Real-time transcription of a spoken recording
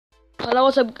Hello,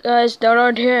 what's up guys,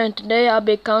 Darard here, and today I'll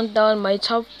be counting down my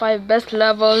top 5 best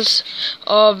levels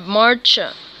of March.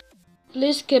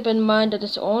 Please keep in mind that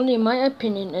it's only my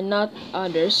opinion and not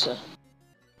others.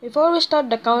 Before we start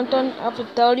the countdown, I have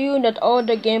to tell you that all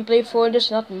the gameplay footage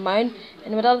is not mine,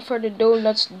 and without further ado,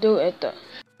 let's do it.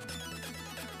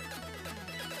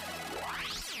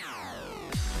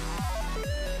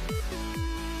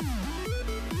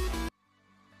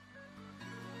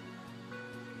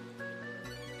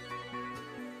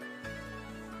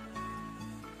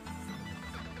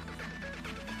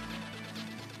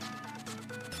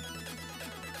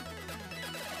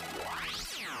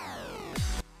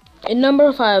 In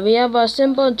number 5, we have a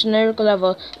simple generic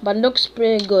level, but looks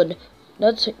pretty good.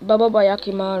 That's Baba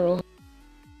Bayakimaru.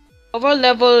 Overall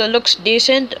level looks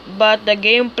decent, but the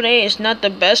gameplay is not the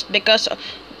best because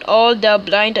all the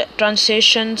blind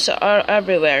transitions are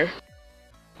everywhere.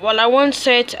 Well, I won't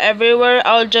say it's everywhere,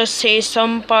 I'll just say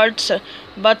some parts,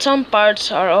 but some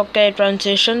parts are okay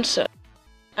transitions.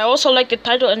 I also like the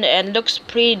title in the end, looks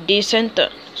pretty decent.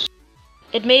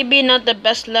 It may be not the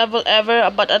best level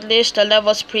ever, but at least the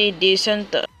level's pretty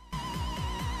decent.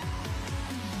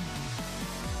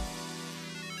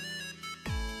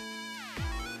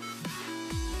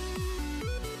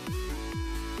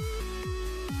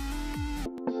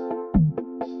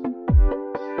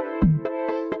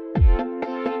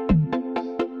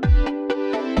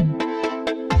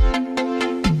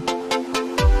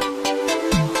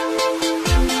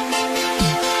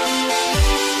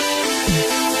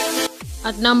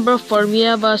 At number 4, we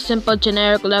have a simple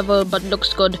generic level but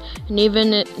looks good, and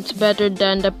even it's better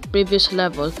than the previous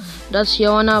level. That's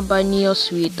Yona by Neo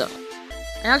Sweet.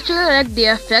 I actually like the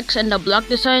effects and the block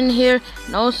design here,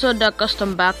 and also the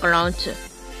custom backgrounds.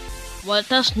 Well, it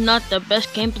has not the best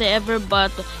gameplay ever,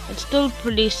 but it's still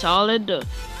pretty solid.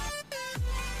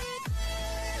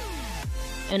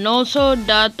 And also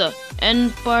that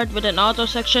end part with an auto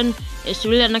section is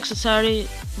really unnecessary,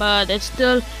 but it's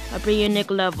still a pretty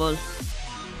unique level.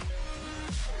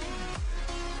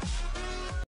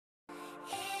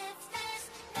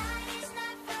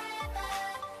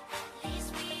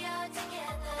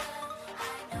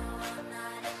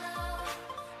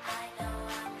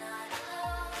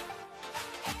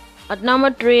 At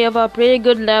number 3, we have a pretty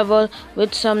good level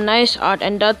with some nice art,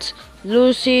 and that's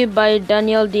Lucy by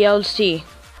Daniel DLC.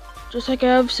 Just like I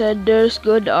have said, there's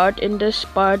good art in this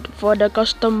part for the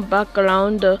custom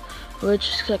background, which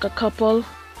is like a couple.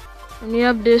 And we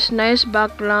have this nice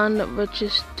background which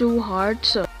is 2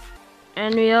 hearts.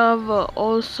 And we have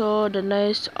also the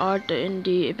nice art in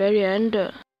the very end.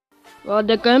 Well,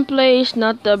 the gameplay is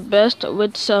not the best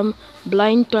with some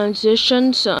blind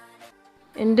transitions.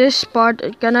 In this part,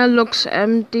 it kinda looks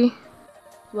empty.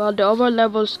 Well, the overall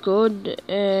level's good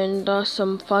and does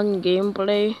some fun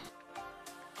gameplay.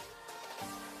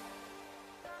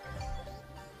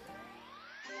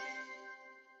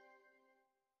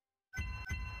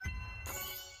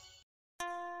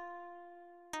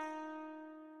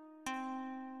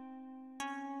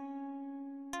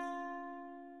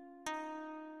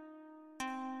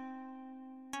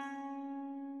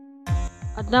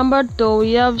 At number 2,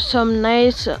 we have some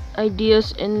nice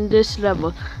ideas in this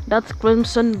level. That's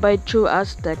Crimson by True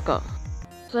Azteca.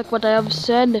 Like what I have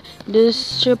said,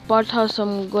 this ship part has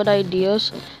some good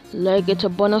ideas. Like it's a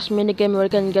bonus minigame where you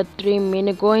can get 3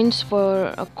 mini coins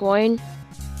for a coin.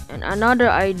 And another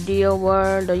idea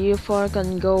where the U4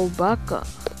 can go back.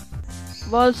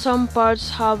 While some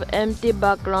parts have empty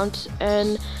backgrounds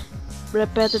and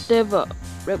repetitive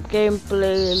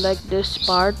gameplay like this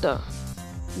part.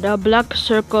 The black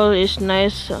circle is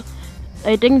nice.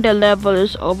 I think the level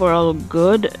is overall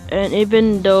good, and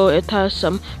even though it has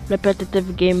some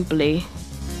repetitive gameplay.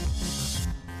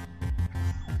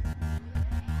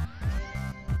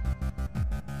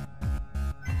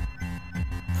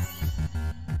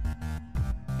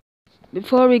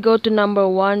 Before we go to number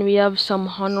 1, we have some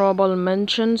honorable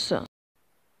mentions.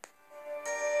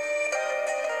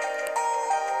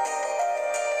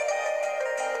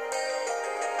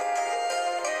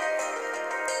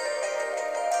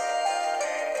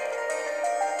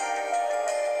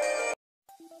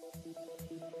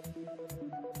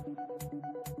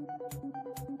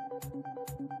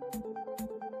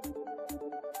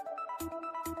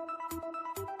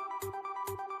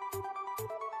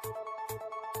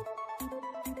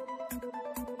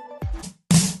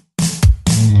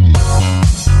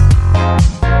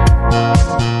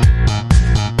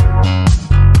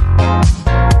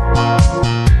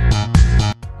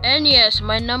 And yes,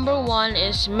 my number 1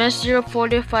 is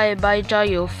Mess045 by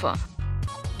Jayuf.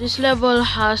 This level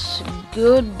has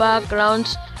good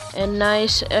backgrounds and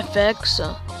nice effects.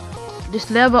 This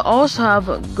level also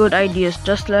have good ideas,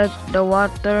 just like the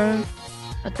water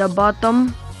at the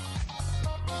bottom.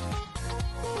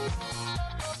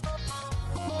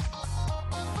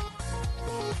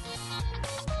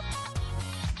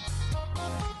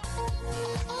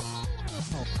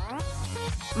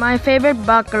 My favorite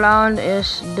background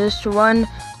is this one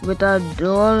with a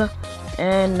doll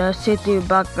and a city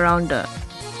background.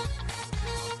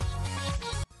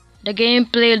 The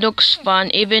gameplay looks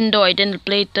fun even though I didn't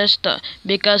play test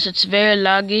because it's very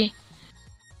laggy.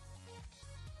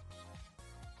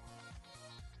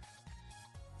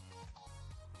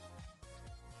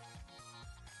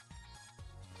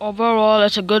 Overall,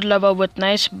 it's a good level with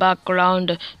nice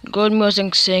background, good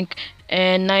music sync,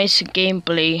 and nice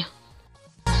gameplay.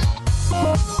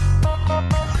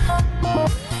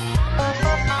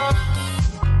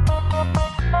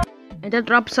 And that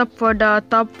wraps up for the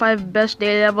top 5 best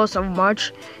daily levels of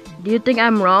March. Do you think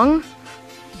I'm wrong?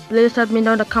 Please let me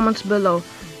know in the comments below.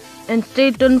 And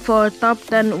stay tuned for top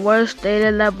 10 worst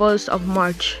daily levels of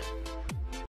March.